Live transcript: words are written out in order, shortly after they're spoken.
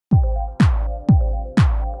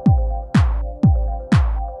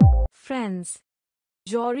friends.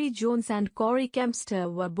 Jory Jones and Corey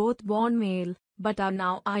Kempster were both born male, but are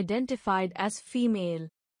now identified as female.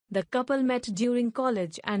 The couple met during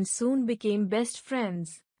college and soon became best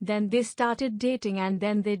friends. Then they started dating and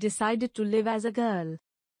then they decided to live as a girl.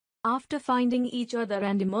 After finding each other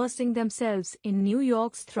and immersing themselves in New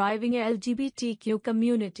York's thriving LGBTQ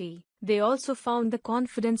community, they also found the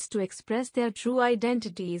confidence to express their true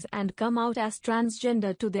identities and come out as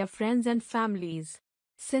transgender to their friends and families.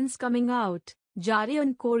 Since coming out, Jari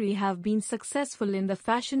and Corey have been successful in the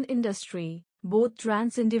fashion industry, both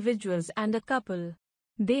trans individuals and a couple.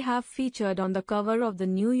 They have featured on the cover of the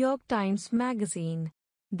New York Times magazine.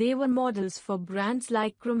 They were models for brands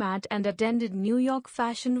like Chromat and attended New York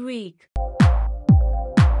Fashion Week.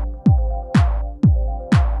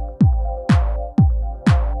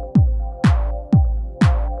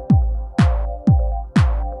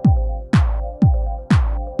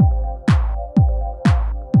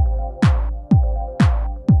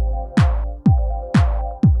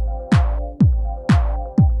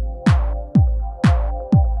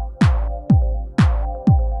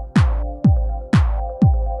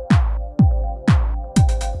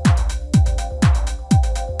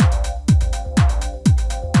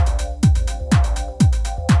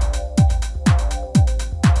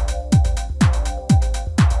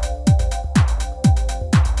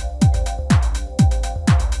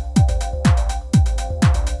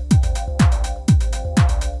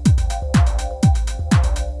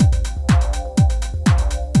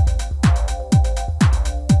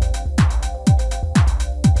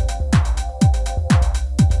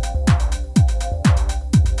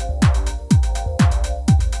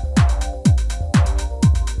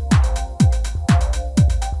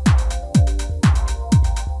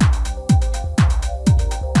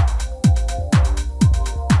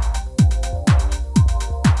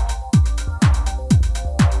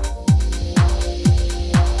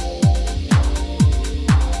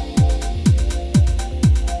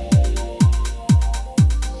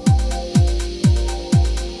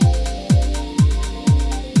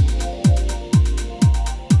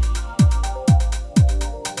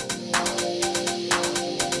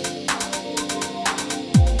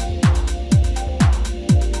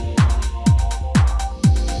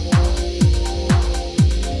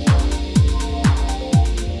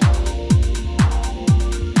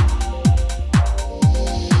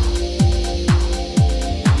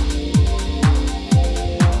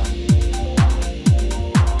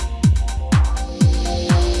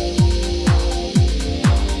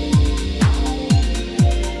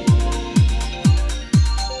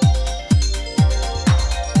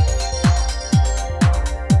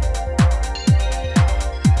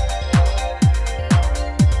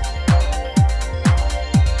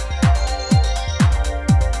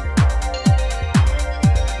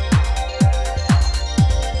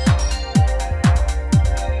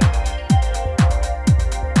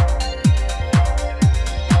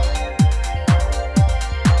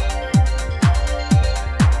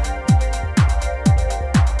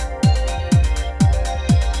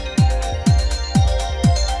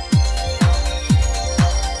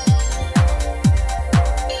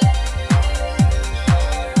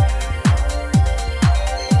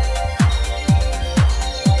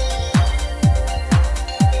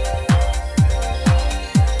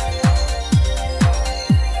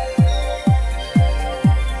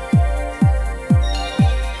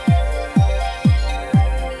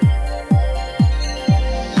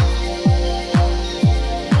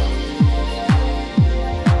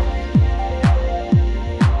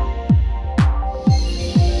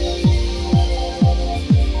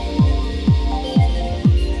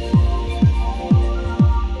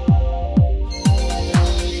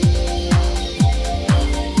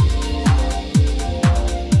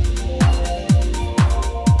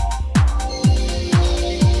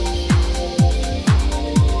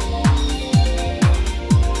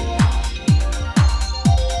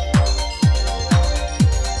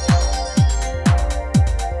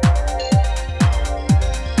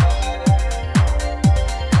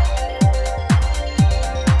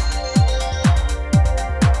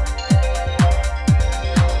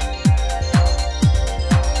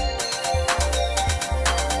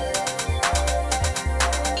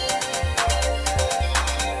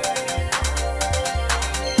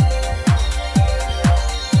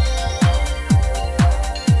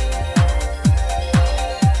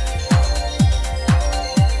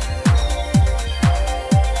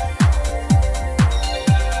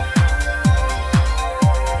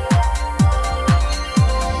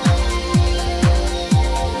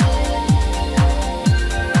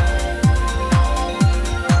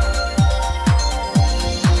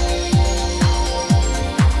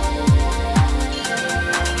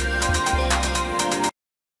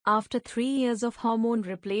 After 3 years of hormone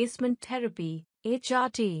replacement therapy,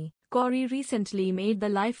 HRT, Corey recently made the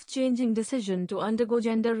life-changing decision to undergo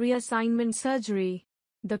gender reassignment surgery.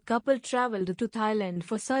 The couple traveled to Thailand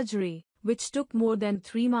for surgery, which took more than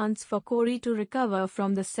 3 months for Corey to recover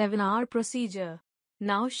from the 7-hour procedure.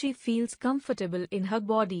 Now she feels comfortable in her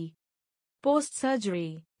body.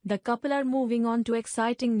 Post-surgery, the couple are moving on to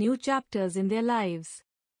exciting new chapters in their lives.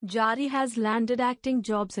 Jari has landed acting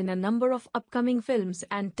jobs in a number of upcoming films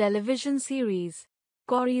and television series.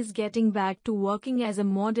 Corey is getting back to working as a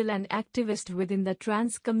model and activist within the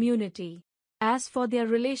trans community. As for their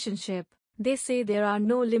relationship, they say there are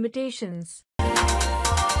no limitations.